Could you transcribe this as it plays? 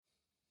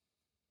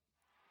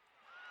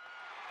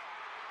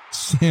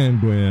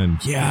Sanguine.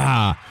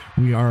 Yeah,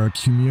 we are a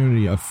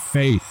community of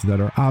faith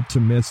that are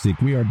optimistic.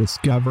 We are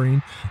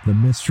discovering the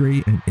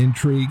mystery and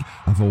intrigue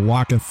of a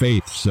walk of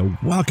faith. So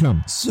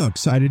welcome. So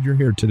excited you're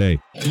here today.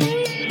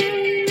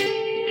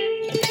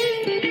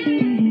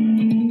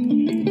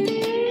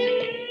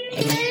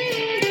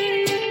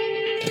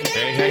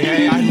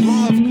 Hey, I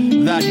love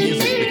that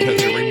music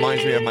because it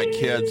reminds me of my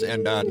kids,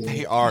 and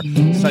they are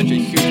such a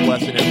huge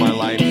blessing in my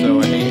life.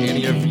 So, hey,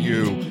 any of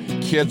you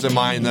kids of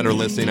mine that are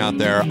listening out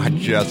there,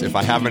 if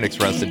I haven't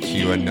expressed it to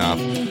you enough,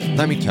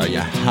 let me tell you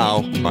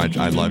how much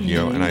I love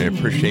you, and I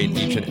appreciate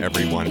each and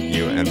every one of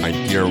you, and my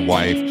dear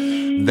wife.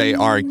 They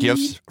are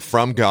gifts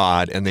from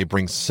God, and they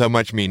bring so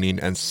much meaning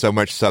and so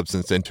much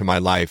substance into my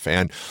life.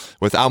 And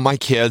without my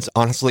kids,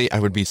 honestly, I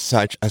would be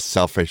such a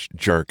selfish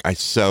jerk. I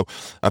so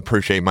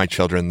appreciate my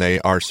children. They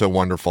are so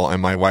wonderful.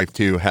 And my wife,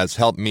 too, has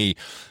helped me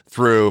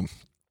through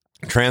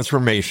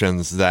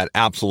transformations that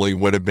absolutely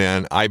would have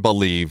been, I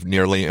believe,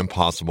 nearly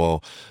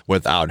impossible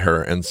without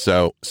her. And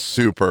so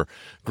super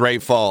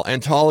grateful.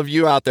 And to all of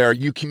you out there,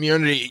 you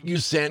community, you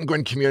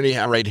Sanguine community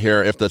right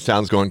here, if the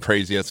sound's going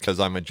crazy, it's because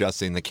I'm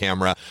adjusting the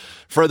camera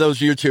for those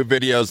YouTube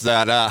videos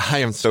that I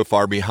am so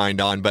far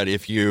behind on. But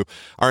if you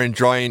are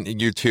enjoying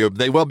YouTube,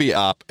 they will be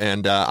up,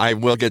 and I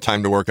will get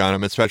time to work on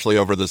them, especially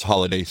over this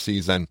holiday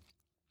season.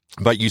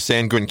 But you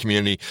Sanguine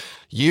community,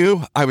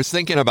 I was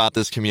thinking about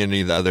this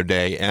community the other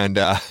day, and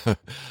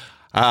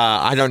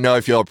I don't know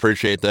if you'll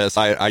appreciate this.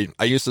 I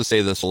used to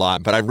say this a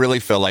lot, but I really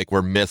feel like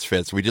we're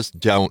misfits. We just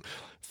don't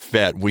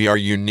fit. We are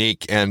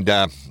unique, and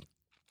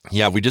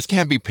we just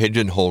can't be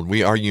pigeonholed.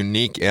 We are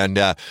unique, and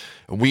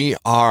we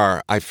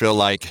are, I feel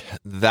like,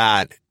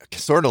 that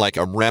sort of like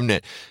a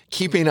remnant,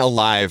 keeping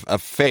alive a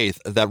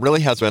faith that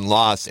really has been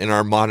lost in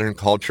our modern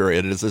culture.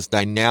 It is this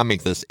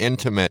dynamic, this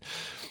intimate,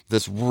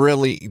 this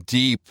really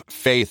deep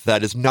faith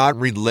that is not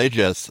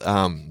religious,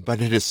 but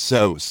it is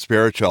so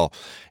spiritual.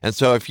 And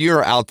so if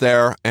you're out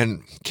there,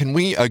 and can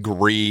we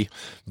agree,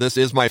 this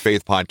is my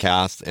faith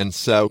podcast, and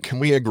so can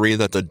we agree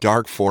that the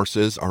dark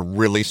forces are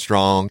really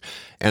strong,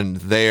 and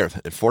their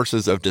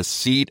forces of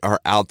deceit are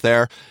out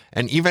there?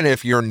 And even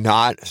if you're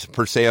not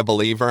per se a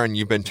believer, and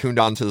you've been tuned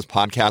on to this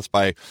podcast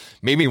by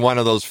maybe one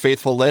of those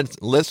faithful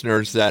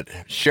listeners that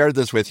shared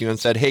this with you and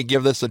said, hey,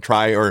 give this a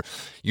try, or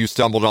you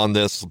stumbled on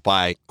this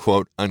by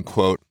quote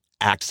unquote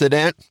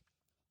accident,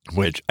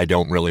 which I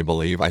don't really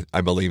believe.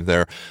 I believe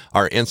there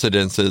are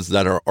incidences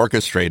that are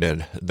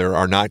orchestrated. There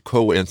are not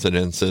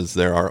coincidences.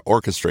 There are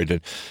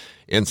orchestrated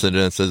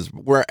incidences.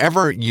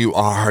 Wherever you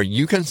are,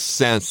 you can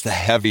sense the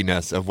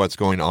heaviness of what's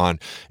going on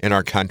in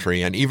our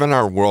country and even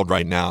our world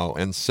right now.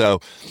 And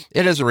so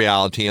it is a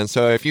reality. And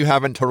so if you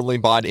haven't totally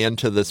bought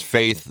into this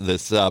faith,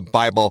 this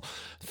Bible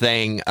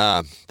thing,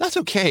 that's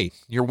okay.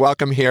 You're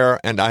welcome here.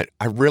 And I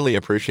really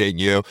appreciate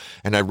you.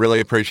 And I really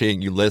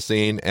appreciate you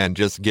listening and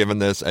just giving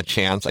this a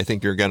chance. I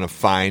think you're going to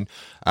find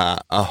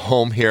a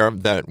home here,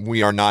 that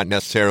we are not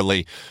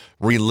necessarily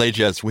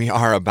religious. We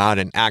are about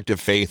an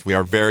active faith. We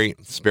are very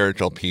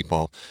spiritual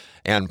people.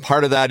 And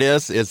part of that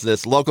is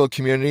this local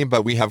community,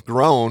 but we have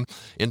grown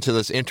into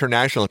this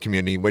international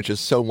community, which is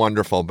so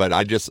wonderful. But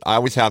I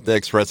always have to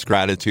express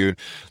gratitude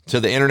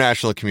to the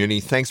international community.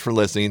 Thanks for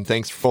listening.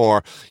 Thanks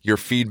for your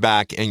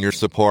feedback and your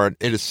support.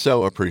 It is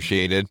so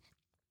appreciated.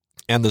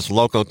 And this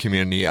local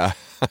community,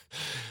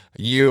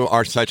 you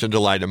are such a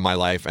delight in my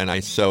life, and I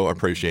so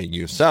appreciate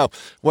you. So,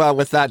 well,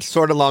 with that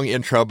sort of long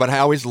intro, but I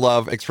always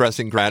love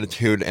expressing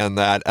gratitude, and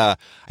that I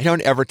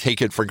don't ever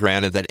take it for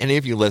granted that any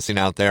of you listening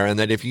out there, and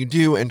that if you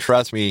do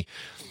entrust me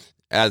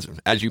as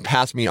you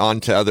pass me on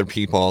to other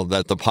people,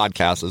 that the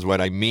podcast is what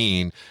I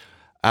mean.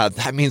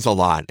 That means a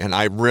lot. And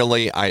I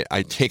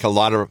take a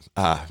lot of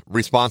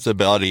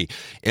responsibility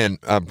in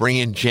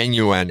bringing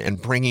genuine and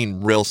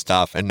bringing real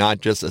stuff, and not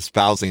just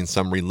espousing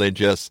some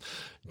religious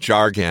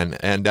jargon.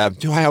 And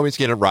do I always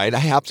get it right?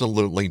 I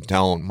absolutely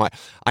don't.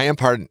 I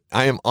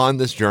am on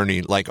this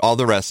journey like all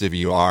the rest of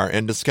you are,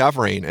 and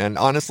discovering. And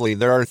honestly,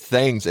 there are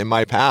things in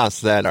my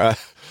past that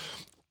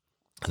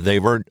they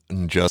were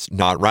just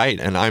not right.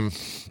 And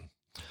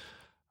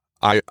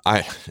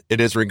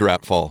it is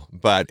regretful,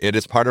 but it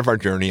is part of our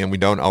journey, and we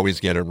don't always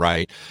get it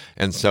right.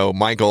 And so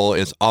my goal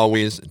is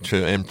always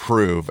to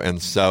improve.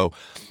 And so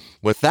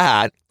with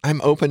that, I'm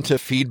open to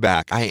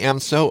feedback. I am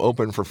so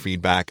open for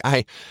feedback.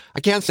 I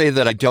can't say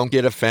that I don't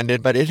get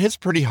offended, but it is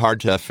pretty hard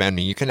to offend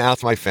me. You can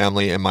ask my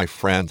family and my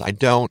friends. I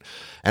don't,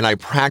 and I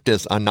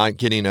practice on not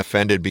getting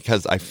offended,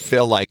 because I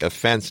feel like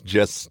offense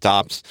just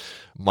stops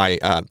my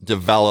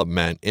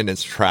development in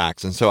its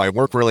tracks. And so I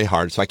work really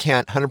hard. So I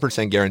can't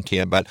 100% guarantee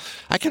it, but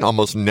I can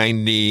almost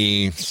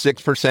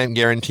 96%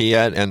 guarantee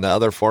it. And the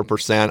other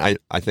 4%,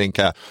 I think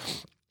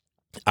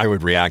I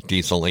would react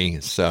decently.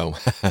 So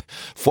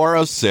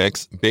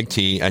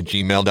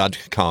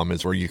 406bigt@gmail.com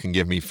is where you can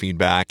give me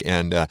feedback,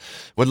 and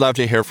would love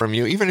to hear from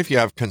you. Even if you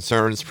have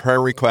concerns,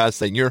 prayer requests,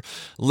 that you're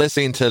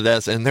listening to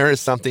this and there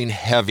is something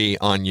heavy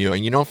on you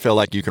and you don't feel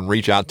like you can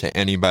reach out to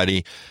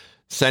anybody,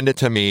 send it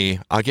to me.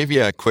 I'll give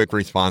you a quick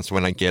response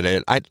when I get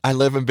it. I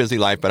live a busy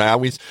life, but I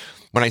always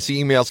when I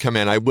see emails come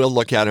in, I will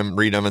look at them,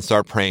 read them, and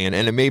start praying.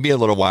 And it may be a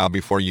little while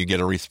before you get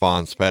a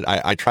response, but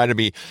I try to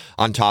be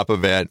on top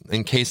of it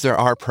in case there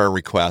are prayer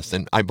requests.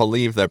 And I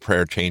believe that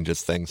prayer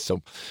changes things.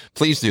 So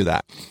please do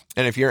that.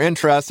 And if you're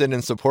interested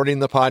in supporting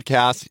the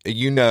podcast,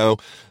 you know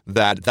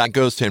that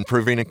goes to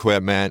improving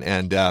equipment.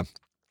 And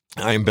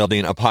I am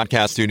building a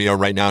podcast studio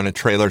right now in a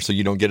trailer, so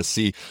you don't get to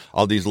see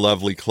all these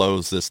lovely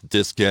clothes, this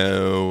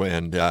disco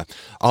and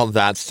all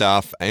that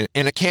stuff,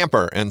 in a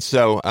camper. And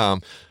so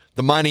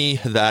the money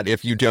that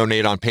if you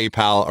donate on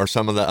PayPal or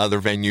some of the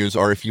other venues,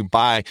 or if you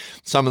buy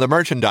some of the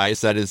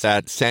merchandise that is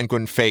at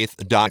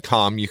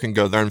sanguinefaith.com, you can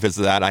go there and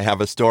visit that. I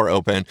have a store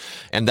open,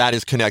 and that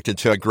is connected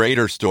to a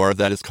greater store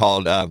that is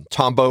called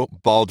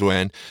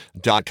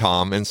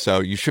tombobaldwin.com. And so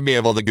you should be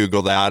able to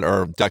Google that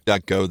or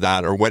DuckDuckGo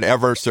that or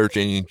whatever search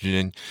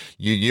engine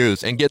you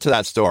use and get to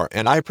that store.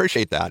 And I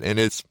appreciate that. And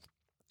it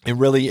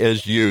really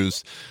is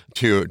used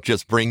to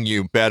just bring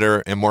you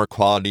better and more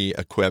quality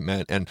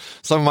equipment. And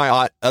some of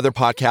my other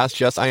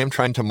podcasts, yes, I am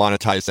trying to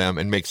monetize them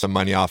and make some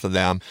money off of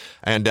them.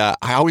 And I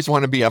always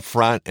want to be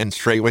upfront and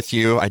straight with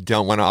you. I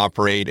don't want to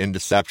operate in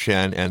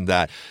deception. And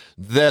that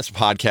this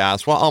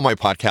podcast, well, all my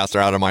podcasts are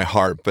out of my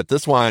heart, but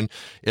this one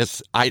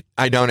is, I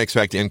don't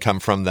expect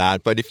income from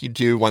that. But if you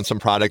do want some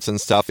products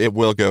and stuff, it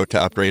will go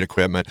to upgrade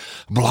equipment.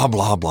 Blah,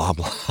 blah, blah,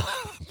 blah,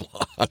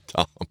 blah,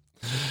 Tom.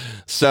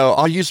 So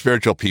all you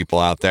spiritual people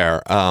out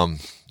there, I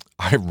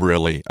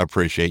really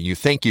appreciate you.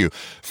 Thank you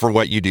for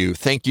what you do.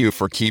 Thank you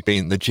for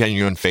keeping the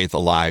genuine faith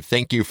alive.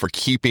 Thank you for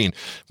keeping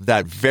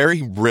that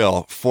very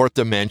real fourth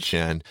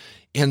dimension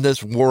in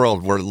this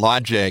world where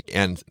logic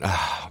and,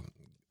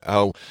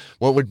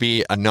 what would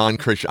be a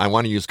non-Christian? I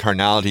want to use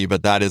carnality,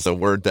 but that is a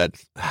word that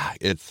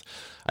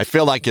I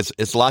feel like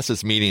it's lost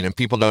its meaning and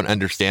people don't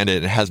understand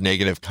it. It has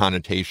negative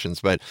connotations,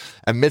 but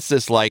amidst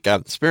this like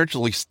a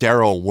spiritually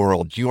sterile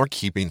world, you are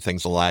keeping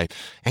things alive.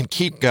 And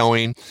keep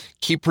going,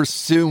 keep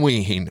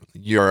pursuing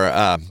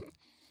your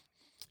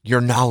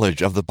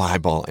knowledge of the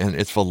Bible and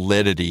its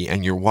validity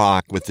and your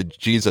walk with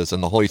Jesus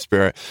and the Holy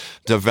Spirit,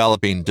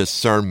 developing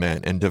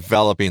discernment and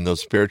developing those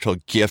spiritual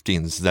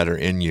giftings that are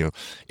in you.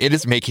 It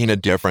is making a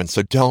difference.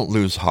 So don't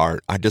lose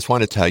heart. I just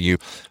want to tell you,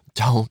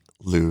 don't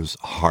lose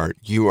heart.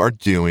 You are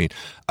doing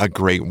a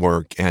great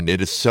work and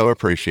it is so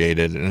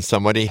appreciated. And if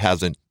somebody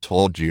hasn't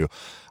told you,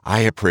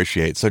 I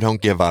appreciate. So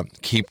don't give up.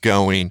 Keep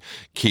going.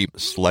 Keep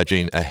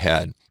sledging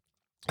ahead.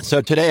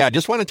 So today, I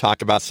just want to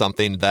talk about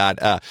something that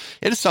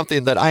it is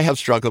something that I have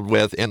struggled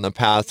with in the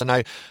past,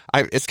 and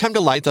it's come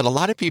to light that a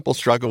lot of people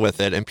struggle with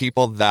it, and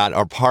people that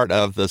are part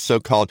of the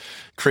so-called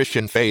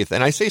Christian faith.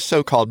 And I say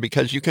so-called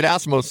because you could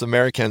ask most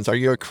Americans, "Are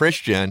you a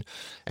Christian?"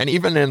 And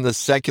even in the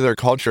secular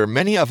culture,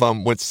 many of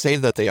them would say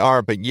that they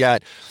are, but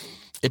yet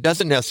it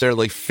doesn't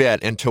necessarily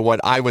fit into what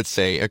I would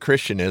say a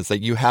Christian is, that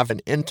you have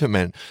an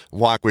intimate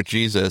walk with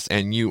Jesus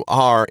and you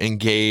are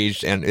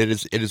engaged, and it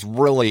is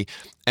really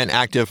an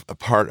active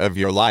part of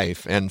your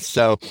life. And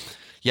so,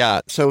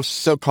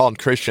 so-called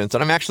Christians,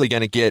 and I'm actually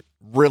going to get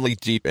really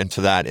deep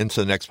into that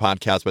into the next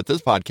podcast. But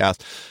this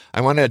podcast,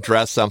 I want to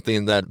address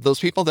something that those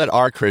people that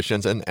are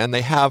Christians and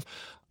they have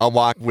a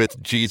walk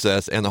with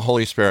Jesus and the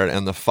Holy Spirit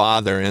and the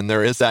Father, and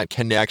there is that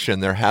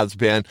connection. There has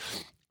been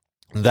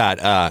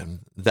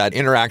that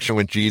interaction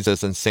with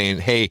Jesus and saying,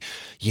 "Hey,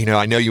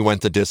 I know you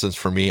went the distance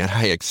for me, and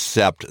I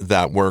accept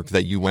that work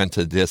that you went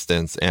the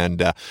distance,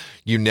 and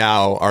you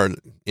are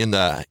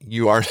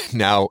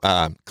now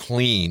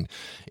clean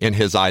in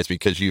His eyes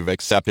because you've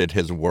accepted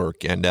His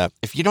work." And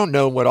if you don't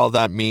know what all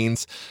that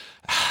means,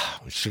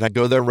 should I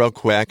go there real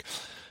quick?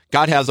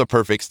 God has a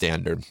perfect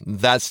standard.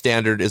 That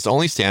standard is the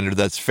only standard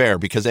that's fair,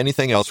 because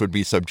anything else would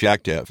be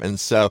subjective. And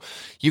so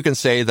you can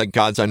say that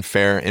God's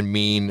unfair and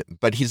mean,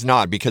 but He's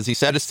not, because He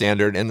set a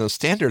standard and those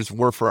standards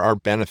were for our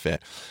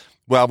benefit.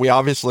 Well, we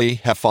obviously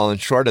have fallen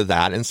short of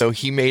that. And so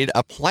He made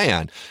a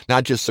plan,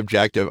 not just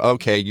subjective.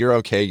 Okay,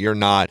 you're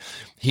not.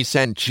 He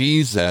sent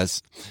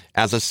Jesus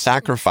as a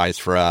sacrifice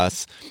for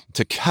us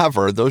to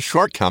cover those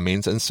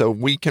shortcomings. And so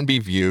we can be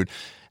viewed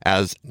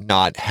as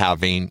not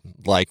having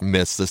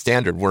missed the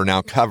standard. We're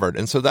now covered.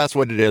 And so that's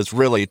what it is,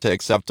 really, to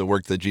accept the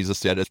work that Jesus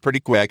did. It's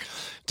pretty quick,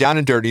 down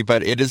and dirty,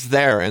 but it is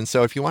there. And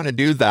so if you want to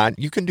do that,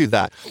 you can do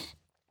that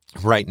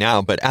right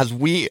now. But as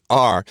we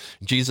are,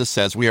 Jesus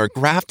says, we are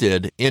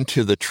grafted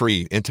into the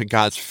tree, into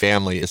God's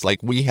family. It's like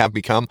we have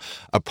become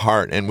a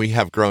part and we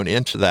have grown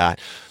into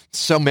that.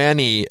 So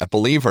many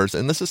believers,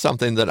 and this is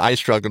something that I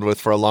struggled with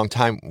for a long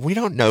time, we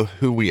don't know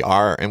who we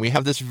are. And we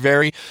have this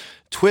very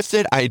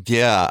twisted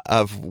idea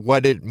of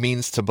what it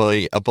means to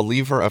be a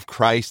believer of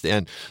Christ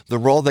and the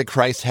role that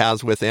Christ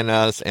has within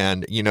us.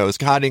 And, is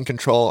God in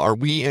control? Are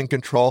we in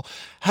control?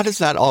 How does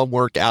that all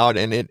work out?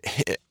 And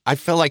I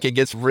feel like it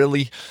gets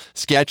really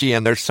sketchy,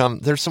 and there's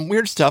some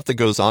weird stuff that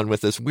goes on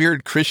with this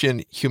weird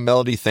Christian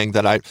humility thing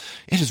that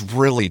it is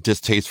really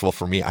distasteful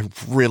for me. I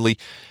really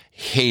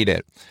hate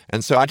it.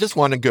 And so I just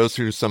want to go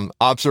through some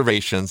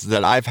observations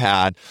that I've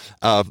had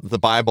of the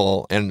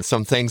Bible and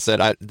some things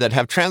that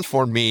have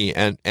transformed me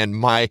and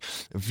my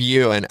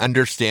view and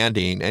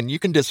understanding. And you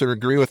can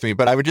disagree with me,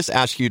 but I would just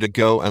ask you to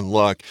go and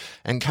look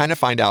and kind of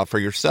find out for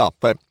yourself.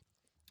 But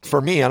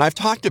for me, and I've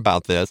talked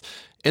about this,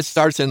 it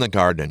starts in the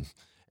garden.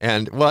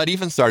 And well, it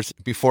even starts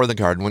before the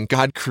garden when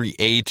God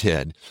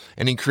created,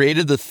 and he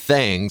created the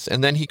things,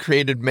 and then he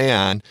created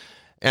man,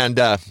 and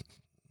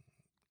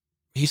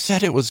he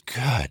said it was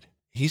good.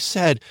 He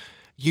said,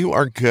 you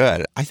are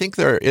good. I think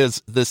there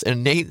is this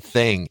innate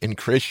thing in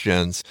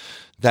Christians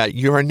that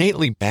you're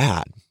innately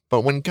bad.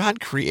 But when God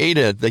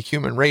created the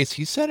human race,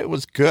 he said it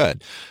was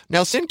good.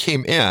 Now, sin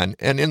came in,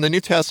 and in the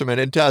New Testament,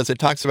 it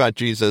talks about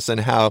Jesus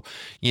and how,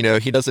 he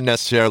doesn't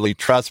necessarily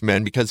trust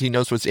men because he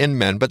knows what's in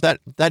men, but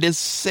that is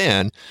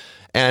sin.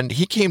 And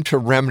he came to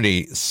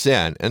remedy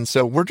sin. And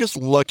so we're just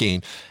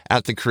looking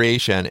at the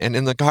creation. And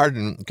in the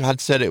garden,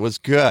 God said it was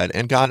good.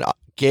 And God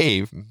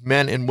gave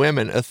men and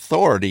women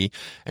authority,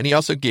 and he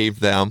also gave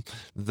them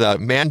the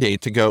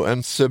mandate to go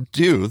and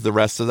subdue the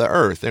rest of the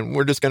earth. And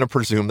we're just going to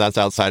presume that's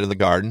outside of the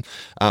garden.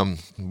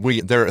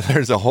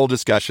 There's a whole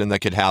discussion that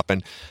could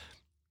happen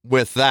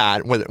with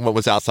that, what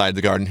was outside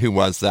the garden, who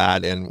was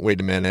that, and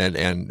wait a minute,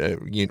 and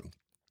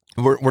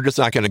we're just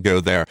not going to go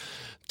there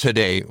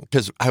today,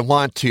 because I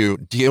want to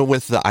deal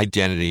with the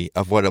identity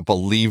of what a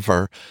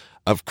believer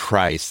of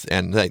Christ,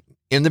 and that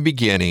in the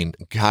beginning,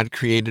 God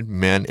created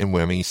men and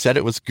women. He said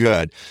it was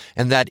good,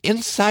 and that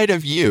inside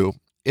of you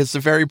is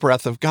the very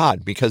breath of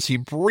God, because he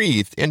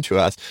breathed into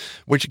us,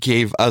 which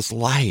gave us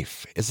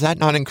life. Is that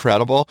not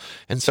incredible?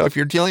 And so if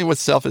you're dealing with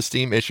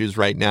self-esteem issues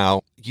right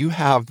now, you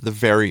have the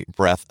very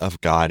breath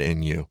of God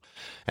in you.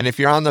 And if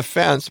you're on the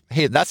fence,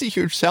 hey, that's a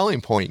huge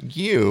selling point.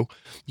 You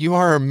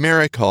are a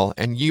miracle,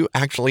 and you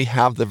actually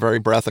have the very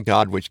breath of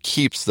God, which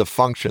keeps the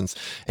functions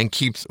and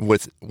keeps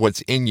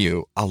what's in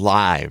you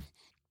alive.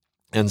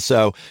 And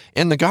so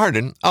in the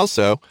garden,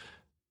 also,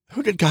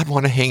 who did God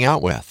want to hang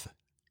out with?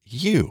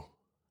 You.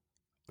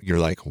 You're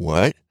like,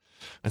 what?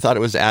 I thought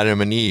it was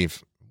Adam and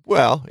Eve.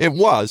 Well, it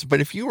was,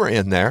 but if you were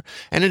in there,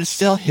 and it is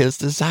still his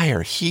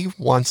desire, he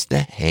wants to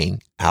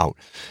hang out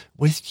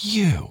with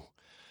you.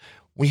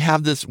 We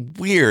have this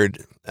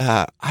weird,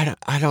 I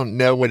don't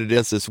know what it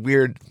is, this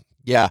weird,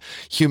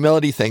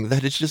 humility thing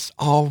that is just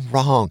all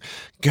wrong.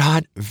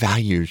 God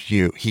values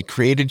you. He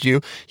created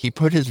you. He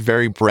put his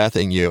very breath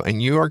in you,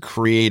 and you are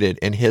created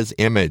in his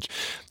image.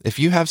 If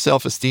you have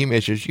self-esteem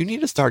issues, you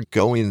need to start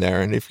going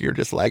there. And if you're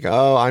just like,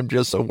 oh, I'm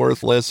just a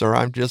worthless, or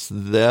I'm just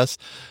this,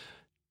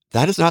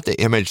 that is not the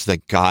image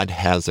that God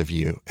has of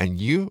you. And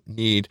you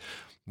need,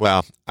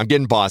 I'm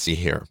getting bossy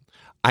here.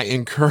 I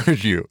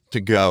encourage you to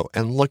go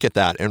and look at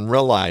that and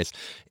realize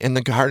in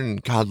the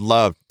garden, God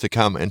loved to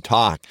come and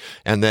talk.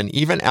 And then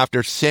even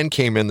after sin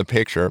came in the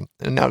picture,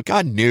 and now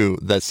God knew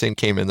that sin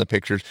came in the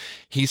picture,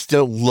 he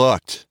still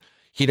looked.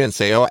 He didn't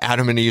say, oh,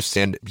 Adam and Eve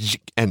sinned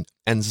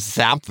and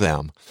zap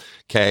them.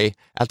 Okay.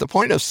 At the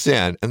point of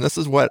sin, and this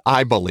is what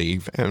I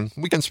believe, and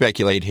we can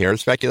speculate here.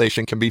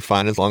 Speculation can be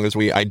fun as long as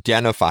we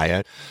identify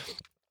it.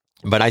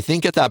 But I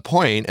think at that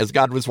point, as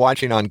God was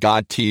watching on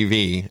God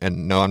TV,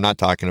 and no, I'm not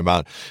talking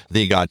about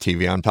the God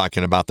TV. I'm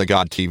talking about the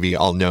God TV,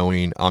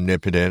 all-knowing,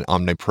 omnipotent,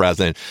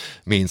 omnipresent,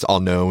 means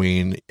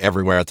all-knowing,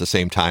 everywhere at the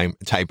same time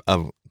type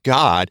of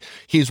God.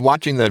 He's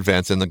watching the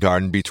events in the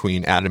garden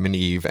between Adam and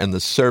Eve and the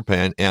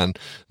serpent and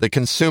the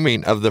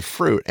consuming of the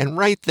fruit. And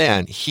right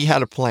then, he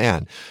had a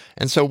plan.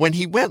 And so when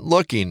he went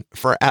looking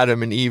for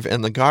Adam and Eve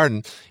in the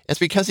garden, it's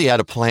because he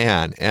had a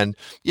plan. And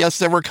yes,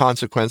 there were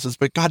consequences,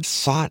 but God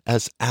sought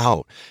us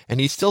out, and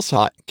he still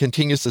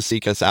continues to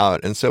seek us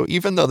out. And so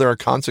even though there are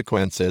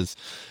consequences,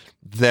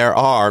 there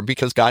are,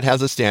 because God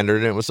has a standard,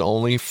 and it was the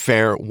only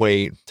fair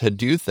way to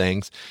do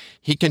things,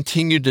 he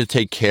continued to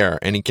take care,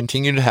 and he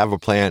continued to have a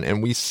plan,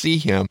 and we see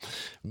him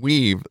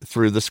weave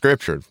through the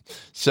scripture.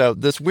 So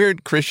this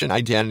weird Christian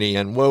identity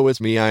and woe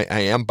is me, I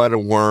am but a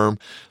worm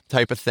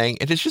type of thing,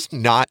 it is just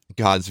not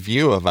God's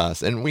view of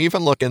us. And we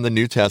even look in the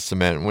New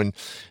Testament when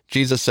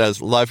Jesus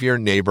says, love your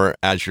neighbor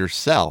as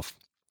yourself.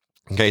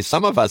 Okay,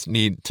 some of us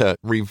need to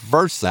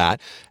reverse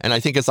that, and I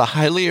think it's a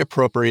highly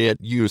appropriate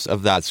use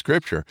of that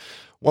scripture.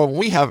 Well,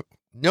 we have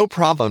no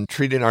problem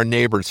treating our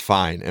neighbors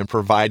fine and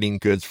providing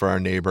goods for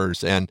our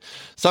neighbors. And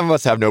some of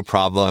us have no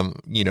problem,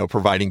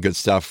 providing good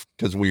stuff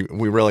because we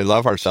really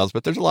love ourselves.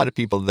 But there's a lot of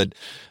people that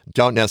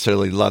don't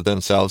necessarily love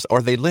themselves,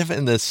 or they live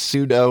in this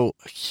pseudo,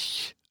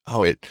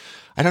 I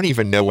don't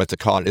even know what to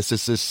call it. It's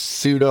just this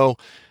pseudo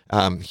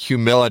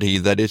humility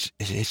that it's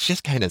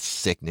just kind of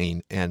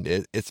sickening, and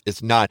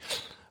it's not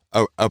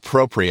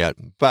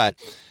appropriate. But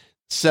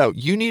so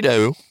you need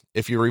to,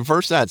 if you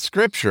reverse that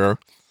scripture,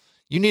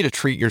 you need to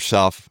treat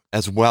yourself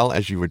as well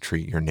as you would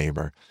treat your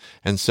neighbor.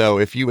 And so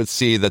if you would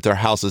see that their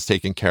house is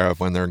taken care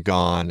of when they're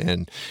gone,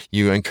 and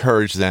you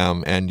encourage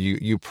them, and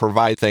you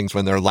provide things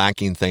when they're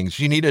lacking things,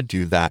 you need to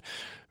do that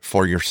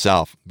for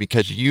yourself,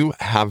 because you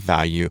have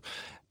value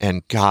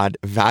and God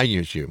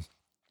values you.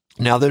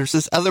 Now, there's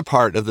this other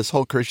part of this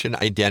whole Christian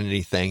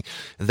identity thing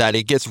that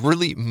it gets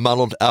really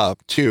muddled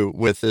up too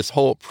with this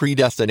whole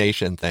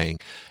predestination thing.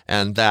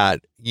 And that,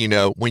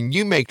 when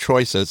you make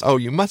choices,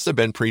 you must have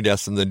been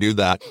predestined to do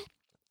that.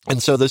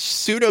 And so the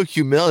pseudo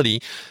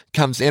humility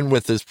comes in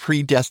with this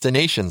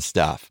predestination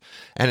stuff.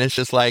 And it's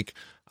just like,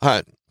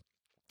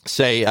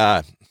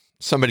 say,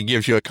 somebody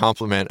gives you a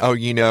compliment.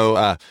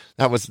 That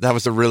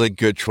was a really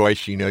good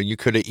choice. You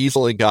could have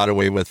easily got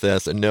away with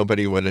this and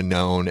nobody would have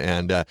known.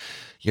 And,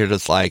 you're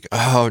just like,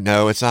 oh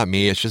no, it's not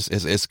me.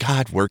 It's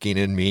God working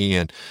in me.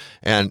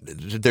 And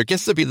there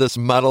gets to be this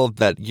muddle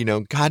that,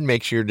 God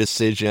makes your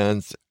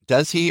decisions.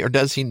 Does he or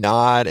does he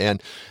not?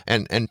 And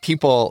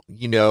people,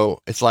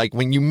 it's like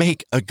when you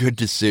make a good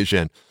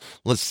decision,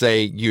 let's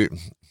say you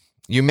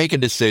make a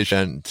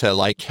decision to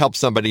like help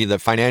somebody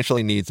that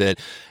financially needs it,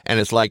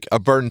 and it's like a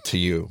burden to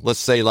you. Let's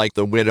say like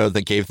the widow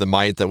that gave the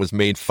mite that was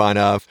made fun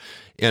of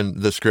in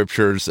the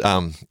scriptures,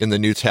 in the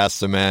New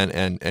Testament,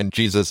 and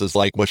Jesus is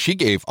like, well, she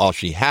gave all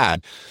she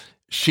had.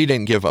 She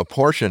didn't give a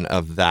portion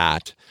of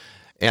that,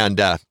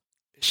 and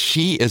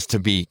she is to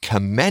be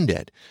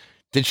commended.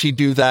 Did she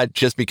do that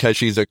just because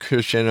she's a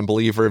Christian and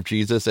believer of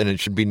Jesus and it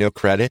should be no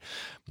credit?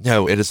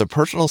 No, it is a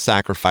personal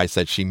sacrifice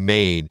that she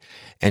made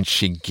and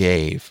she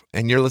gave.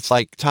 And you're just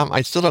like, Tom,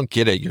 I still don't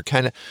get it. You're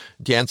kind of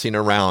dancing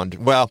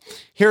around. Well,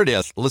 here it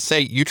is. Let's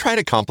say you try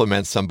to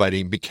compliment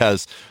somebody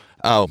because,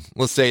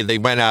 let's say they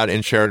went out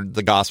and shared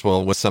the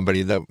gospel with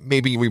somebody that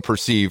maybe we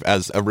perceive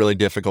as a really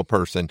difficult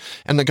person.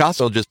 And the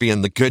gospel just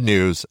being the good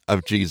news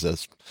of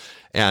Jesus.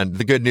 And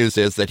the good news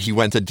is that he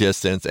went a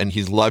distance and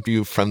he's loved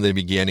you from the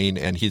beginning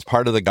and he's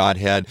part of the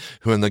Godhead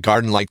who in the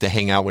garden liked to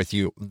hang out with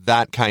you,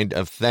 that kind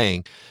of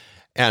thing.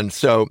 And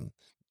so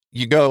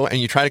you go and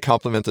you try to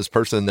compliment this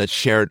person that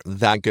shared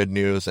that good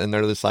news and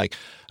they're just like,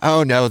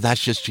 oh no,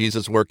 that's just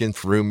Jesus working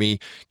through me.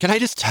 Can I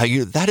just tell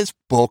you, that is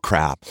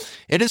bullcrap.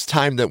 It is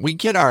time that we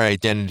get our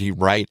identity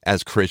right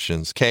as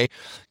Christians, okay?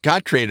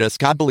 God created us.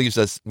 God believes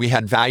us. We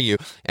had value.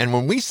 And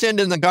when we sinned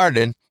in the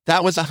garden,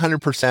 that was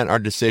 100% our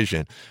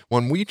decision.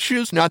 When we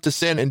choose not to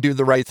sin and do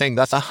the right thing,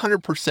 that's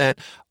 100%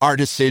 our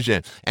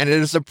decision. And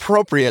it is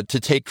appropriate to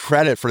take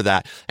credit for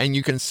that. And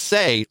you can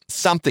say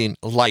something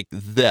like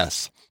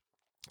this,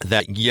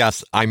 that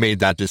yes, I made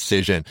that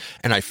decision.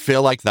 And I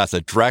feel like that's a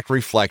direct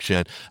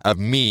reflection of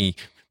me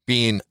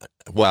being,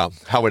 well,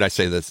 how would I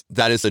say this?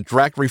 That is a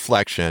direct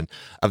reflection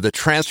of the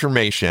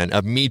transformation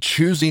of me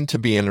choosing to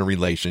be in a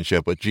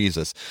relationship with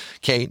Jesus.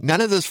 Okay,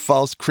 none of this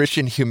false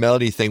Christian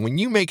humility thing. When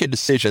you make a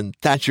decision,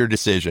 that's your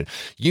decision.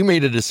 You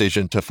made a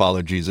decision to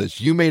follow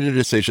Jesus. You made a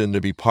decision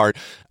to be part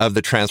of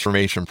the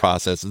transformation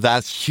process.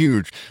 That's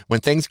huge. When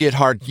things get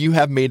hard, you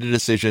have made a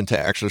decision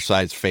to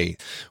exercise faith.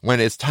 When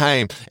it's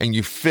time and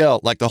you feel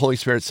like the Holy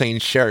Spirit saying,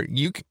 share,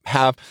 you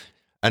have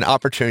an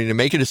opportunity to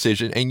make a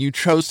decision and you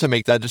chose to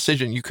make that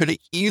decision. You could have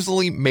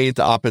easily made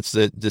the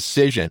opposite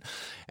decision.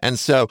 And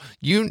so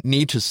you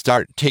need to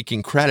start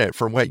taking credit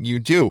for what you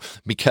do,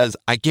 because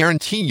I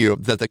guarantee you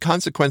that the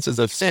consequences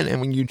of sin,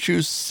 and when you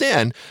choose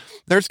sin,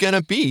 there's going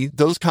to be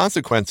those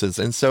consequences.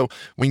 And so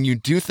when you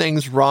do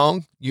things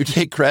wrong, you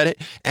take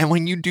credit. And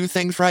when you do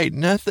things right,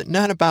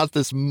 not about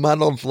this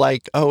muddled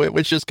like, oh, it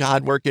was just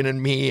God working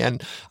in me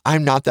and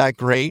I'm not that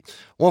great.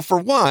 Well, for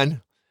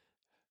one,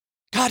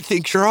 God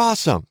thinks you're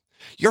awesome.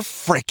 You're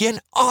freaking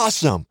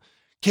awesome.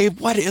 Okay,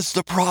 what is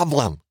the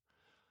problem?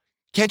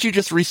 Can't you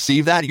just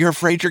receive that? You're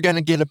afraid you're going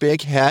to get a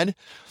big head?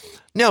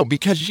 No,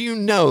 because you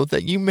know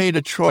that you made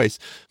a choice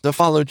to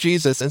follow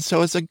Jesus, and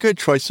so it's a good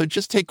choice. So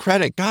just take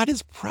credit. God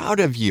is proud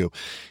of you.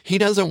 He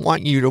doesn't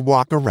want you to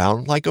walk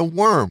around like a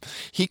worm.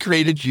 He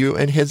created you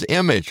in his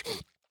image.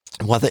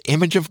 Well, the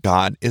image of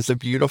God is a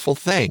beautiful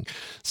thing.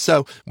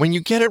 So when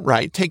you get it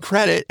right, take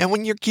credit. And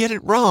when you get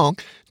it wrong,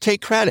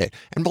 take credit.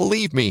 And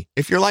believe me,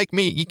 if you're like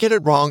me, you get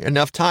it wrong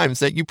enough times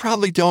that you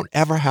probably don't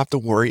ever have to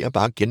worry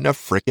about getting a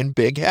freaking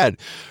big head,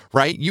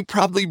 right? You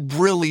probably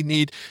really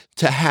need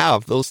to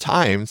have those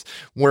times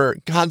where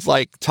God's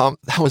like, Tom,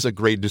 that was a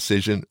great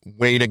decision.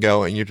 Way to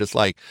go. And you're just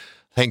like,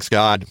 thanks,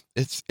 God.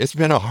 It's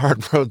been a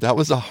hard road. That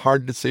was a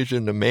hard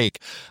decision to make.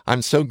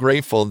 I'm so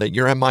grateful that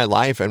you're in my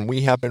life and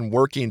we have been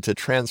working to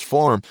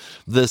transform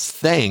this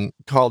thing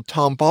called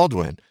Tom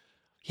Baldwin.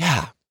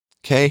 Yeah,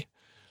 okay.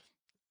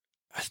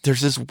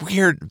 There's this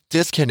weird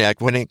disconnect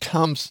when it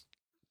comes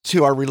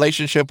to our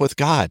relationship with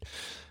God.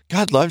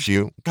 God loves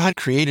you. God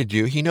created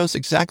you. He knows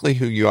exactly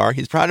who you are.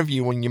 He's proud of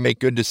you when you make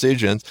good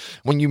decisions.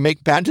 When you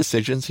make bad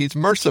decisions, he's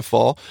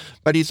merciful,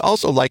 but he's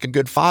also like a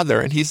good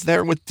father, and he's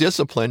there with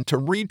discipline to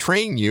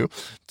retrain you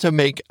to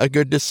make a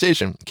good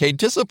decision. Okay,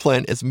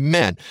 discipline is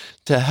meant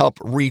to help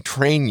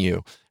retrain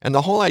you. And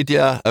the whole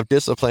idea of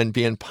discipline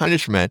being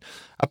punishment,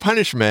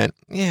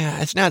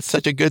 it's not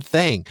such a good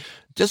thing.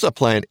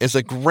 Discipline is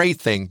a great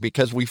thing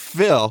because we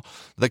feel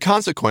the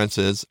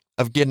consequences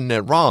of getting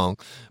it wrong,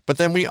 but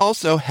then we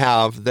also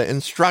have the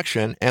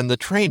instruction and the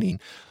training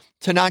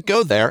to not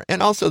go there,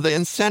 and also the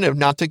incentive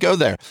not to go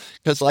there.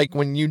 Because like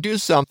when you do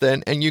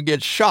something and you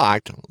get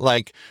shocked,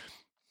 like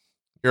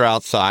you're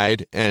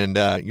outside and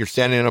you're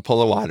standing in a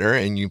pool of water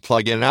and you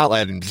plug in an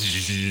outlet and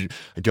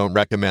I don't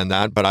recommend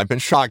that, but I've been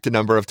shocked a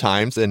number of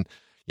times. And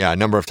yeah, a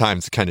number of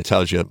times kind of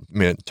tells you,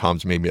 man,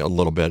 Tom's maybe a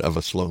little bit of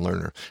a slow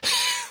learner.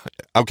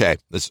 Okay,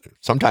 this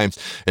sometimes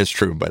it's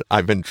true, but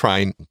I've been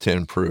trying to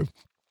improve.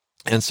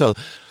 And so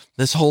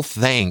this whole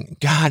thing,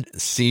 God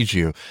sees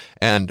you.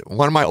 And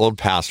one of my old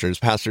pastors,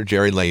 Pastor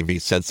Jerry Levy,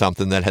 said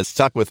something that has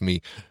stuck with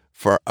me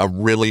for a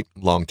really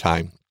long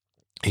time.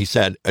 He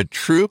said, a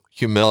true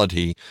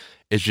humility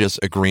is just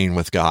agreeing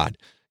with God.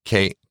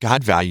 Okay,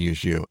 God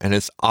values you. And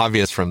it's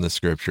obvious from the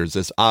scriptures.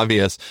 It's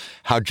obvious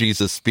how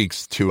Jesus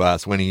speaks to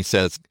us when he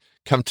says,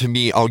 come to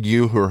me, all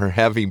you who are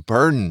heavy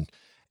burdened,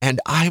 and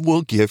I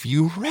will give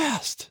you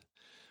rest.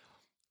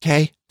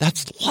 Okay,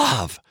 that's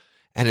love.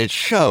 And it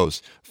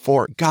shows,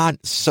 for God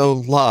so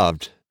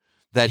loved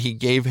that he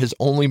gave his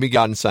only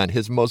begotten son,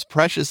 his most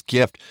precious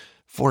gift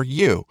for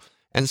you.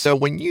 And so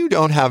when you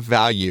don't have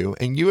value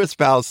and you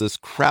espouse this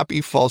crappy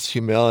false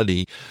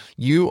humility,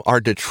 you are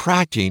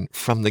detracting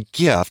from the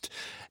gift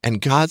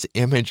and God's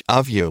image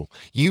of you.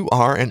 You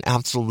are an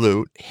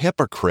absolute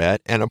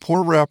hypocrite and a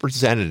poor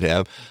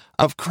representative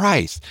of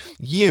Christ.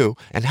 You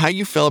and how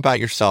you feel about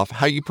yourself,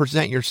 how you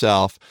present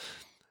yourself,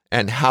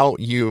 and how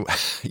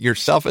your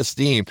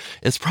self-esteem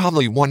is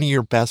probably one of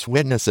your best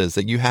witnesses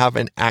that you have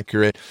an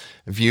accurate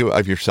view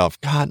of yourself.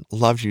 God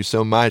loves you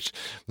so much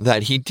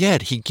that he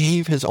did. He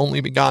gave his only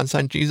begotten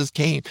son. Jesus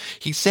came.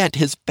 He sent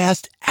his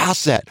best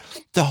asset,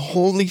 the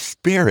Holy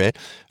Spirit,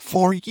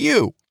 for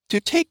you, to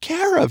take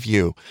care of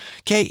you.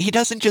 Okay, he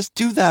doesn't just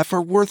do that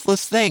for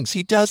worthless things.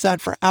 He does that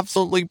for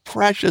absolutely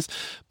precious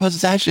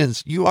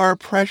possessions. You are a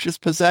precious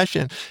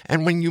possession.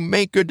 And when you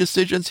make good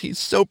decisions, he's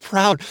so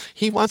proud.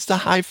 He wants to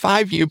high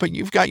five you, but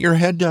you've got your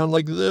head down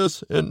like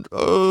this and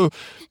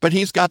but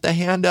he's got the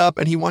hand up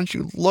and he wants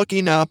you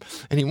looking up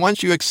and he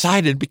wants you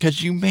excited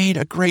because you made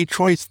a great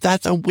choice.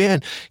 That's a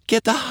win.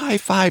 Get the high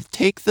five.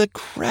 Take the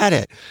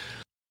credit.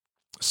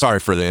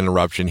 Sorry for the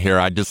interruption here.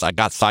 I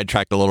got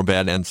sidetracked a little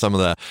bit and some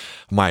of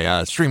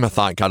my stream of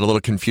thought got a little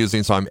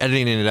confusing. So I'm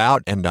editing it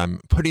out and I'm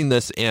putting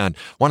this in.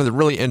 One of the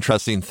really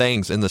interesting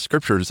things in the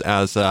scriptures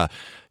as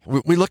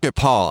we look at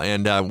Paul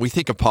and we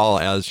think of Paul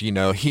as,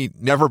 he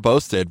never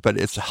boasted, but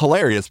it's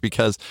hilarious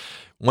because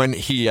when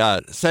he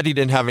said he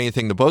didn't have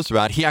anything to boast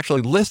about, he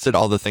actually listed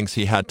all the things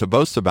he had to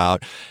boast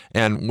about.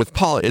 And with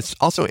Paul, it's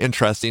also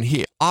interesting.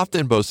 He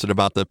often boasted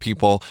about the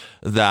people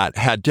that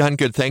had done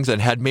good things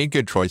and had made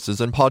good choices.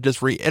 And Paul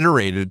just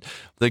reiterated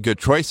the good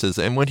choices.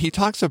 And when he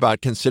talks about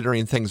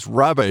considering things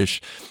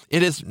rubbish,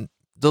 it is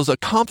those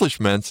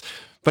accomplishments,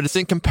 but it's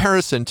in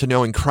comparison to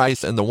knowing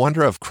Christ and the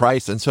wonder of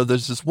Christ. And so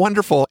there's this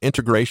wonderful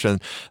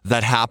integration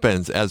that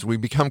happens as we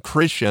become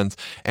Christians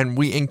and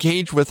we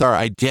engage with our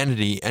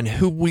identity and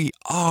who we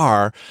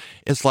are.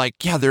 It's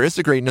like, yeah, there is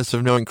the greatness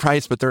of knowing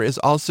Christ, but there is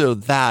also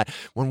that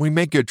when we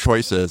make good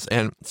choices.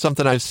 And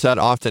something I've said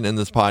often in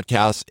this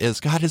podcast is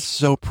God is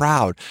so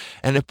proud.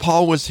 And if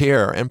Paul was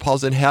here and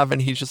Paul's in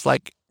heaven, he's just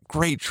like,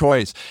 great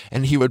choice.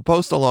 And he would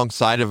boast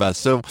alongside of us.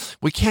 So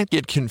we can't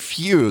get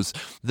confused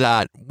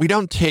that we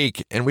don't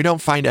take and we don't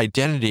find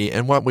identity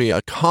in what we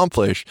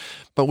accomplish,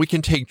 but we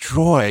can take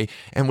joy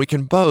and we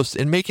can boast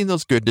in making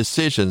those good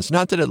decisions.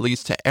 Not that it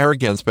leads to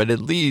arrogance, but it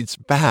leads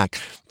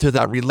back to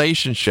that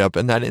relationship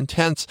and that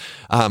intense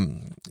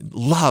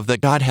love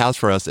that God has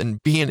for us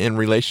and being in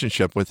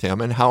relationship with him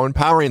and how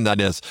empowering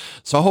that is.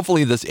 So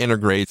hopefully this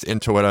integrates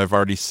into what I've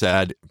already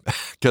said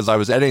because I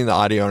was editing the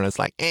audio and it's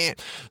like,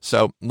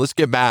 So let's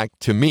get back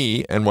to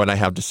me and what I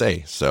have to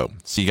say. So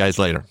see you guys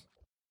later.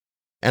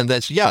 And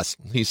that's, yes,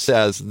 he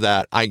says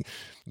that I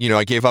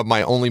gave up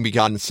my only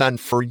begotten son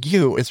for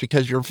you is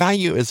because your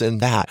value is in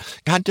that.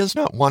 God does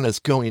not want us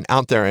going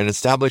out there and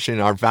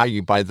establishing our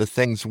value by the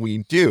things we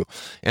do.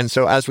 And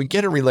so as we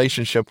get a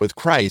relationship with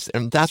Christ,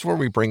 and that's where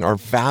we bring our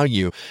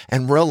value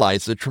and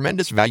realize the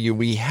tremendous value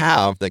we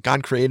have that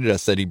God created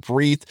us, that he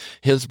breathed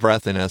his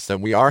breath in us,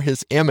 that we are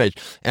his image,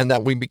 and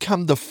that we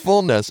become the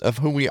fullness of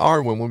who we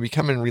are when we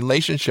become in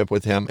relationship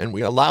with him and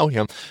we allow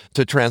him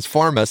to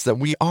transform us, that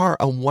we are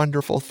a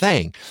wonderful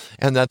thing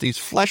and that these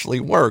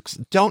fleshly works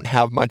don't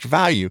have much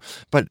value,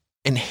 but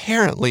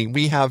inherently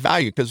we have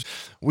value because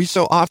we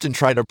so often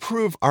try to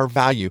prove our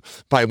value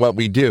by what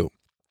we do.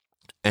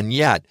 And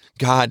yet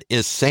God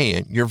is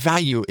saying your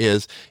value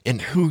is in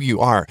who you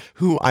are,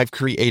 who I've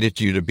created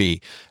you to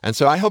be. And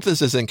so I hope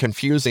this isn't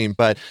confusing,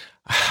 but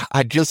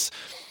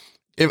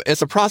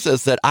it's a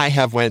process that I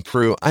have went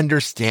through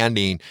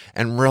understanding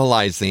and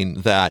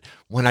realizing that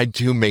when I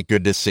do make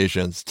good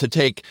decisions, to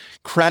take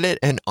credit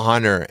and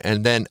honor,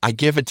 and then I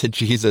give it to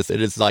Jesus,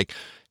 it is like,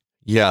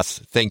 yes,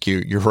 thank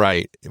you. You're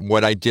right.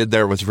 What I did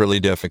there was really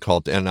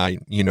difficult. And I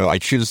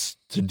choose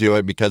to do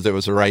it because it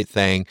was the right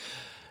thing.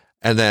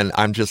 And then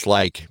I'm just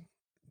like,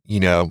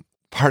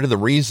 part of the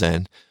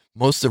reason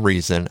Most of the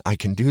reason I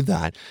can do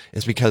that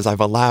is because I've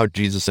allowed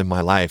Jesus in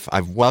my life.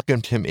 I've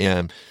welcomed him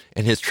in,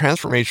 and his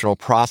transformational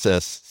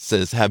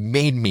processes have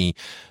made me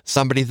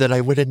somebody that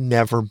I would have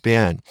never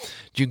been.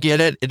 Do you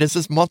get it? It is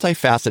this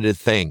multifaceted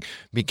thing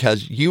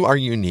because you are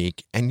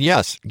unique. And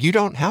yes, you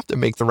don't have to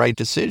make the right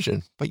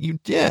decision, but you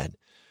did.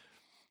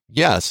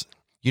 Yes,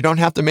 you don't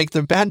have to make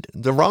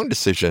the wrong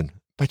decision,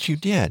 but you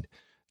did.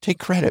 Take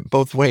credit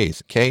both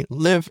ways, okay?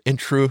 Live in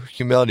true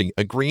humility,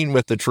 agreeing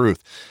with the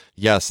truth.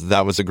 Yes,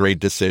 that was a great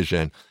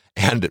decision.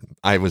 And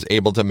I was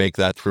able to make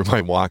that through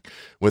my walk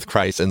with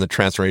Christ in the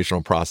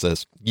transformational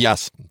process.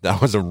 Yes, that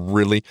was a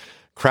really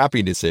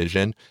crappy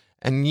decision.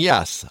 And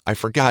yes, I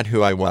forgot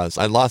who I was.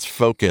 I lost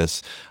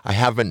focus. I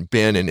haven't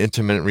been in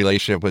intimate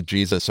relationship with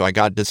Jesus, so I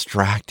got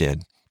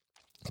distracted.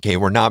 Okay,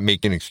 we're not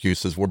making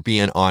excuses. We're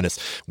being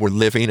honest. We're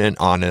living an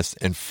honest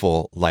and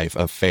full life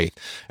of faith.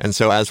 And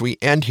so as we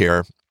end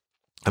here,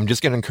 I'm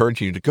just going to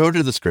encourage you to go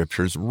to the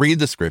scriptures, read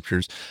the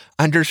scriptures,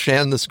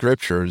 understand the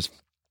scriptures,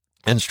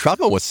 and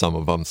struggle with some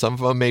of them. Some of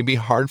them may be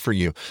hard for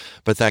you,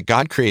 but that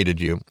God created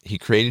you. He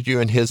created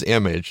you in his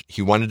image.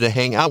 He wanted to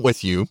hang out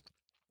with you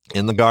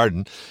in the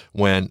garden.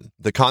 When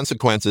the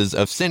consequences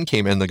of sin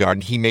came in the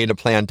garden, he made a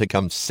plan to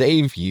come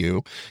save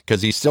you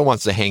because he still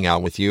wants to hang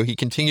out with you. He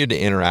continued to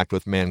interact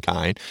with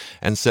mankind.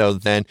 And so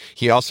then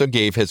he also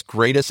gave his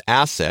greatest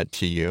asset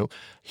to you.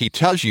 He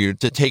tells you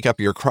to take up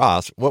your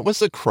cross. What was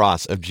the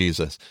cross of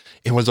Jesus?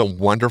 It was a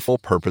wonderful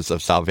purpose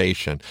of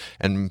salvation.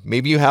 And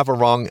maybe you have a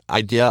wrong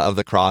idea of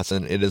the cross,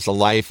 and it is a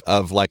life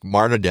of like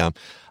martyrdom.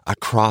 A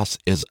cross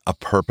is a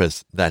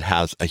purpose that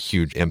has a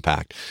huge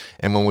impact.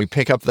 And when we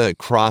pick up the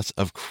cross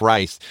of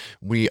Christ,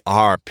 we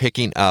are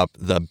picking up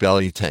the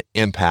ability to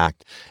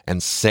impact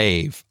and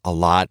save a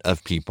lot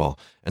of people.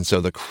 And so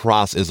the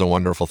cross is a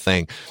wonderful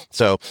thing.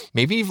 So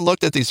maybe you've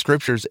looked at these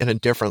scriptures in a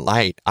different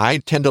light. I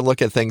tend to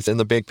look at things in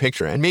the big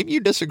picture, and maybe you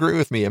disagree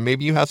with me, and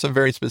maybe you have some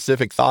very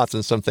specific thoughts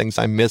and some things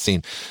I'm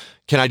missing.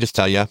 Can I just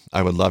tell you,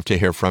 I would love to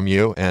hear from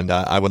you, and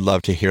I would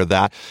love to hear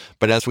that.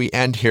 But as we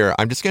end here,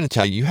 I'm just going to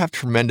tell you, you have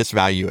tremendous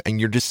value, and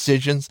your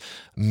decisions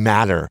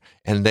matter,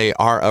 and they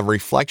are a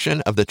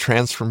reflection of the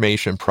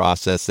transformation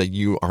process that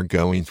you are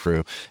going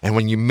through. And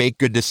when you make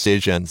good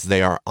decisions,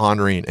 they are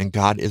honoring, and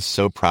God is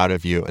so proud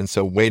of you. And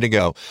so way to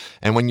go.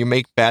 And when you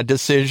make bad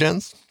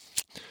decisions,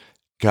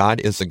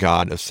 God is the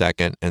God of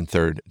second and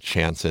third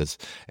chances,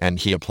 and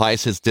he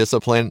applies his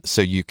discipline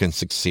so you can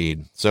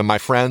succeed. So my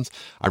friends,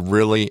 I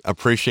really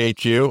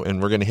appreciate you,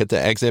 and we're going to hit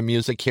the exit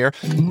music here.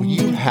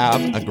 You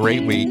have a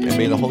great week, and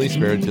may the Holy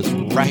Spirit just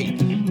write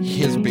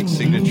his big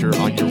signature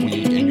on your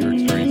week and your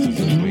experiences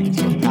this week.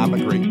 So have a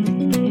great week.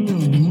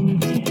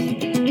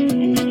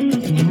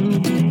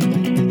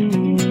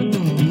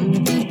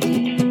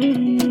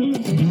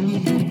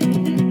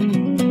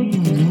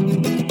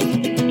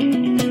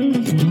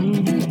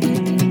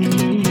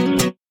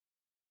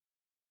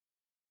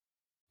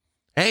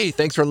 Hey,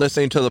 thanks for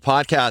listening to the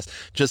podcast.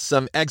 Just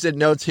some exit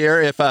notes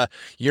here. If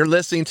you're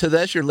listening to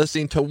this, you're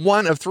listening to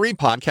one of 3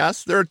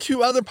 podcasts. There are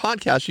 2 other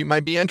podcasts you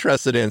might be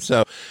interested in.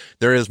 So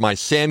there is my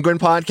Sanguine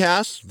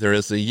podcast, there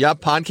is the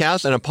Yup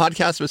podcast, and a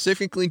podcast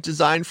specifically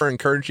designed for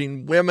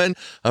encouraging women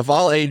of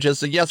all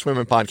ages, the Yes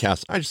Women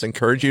podcast. I just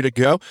encourage you to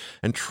go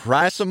and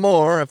try some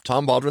more of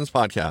Tom Baldwin's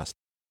podcast.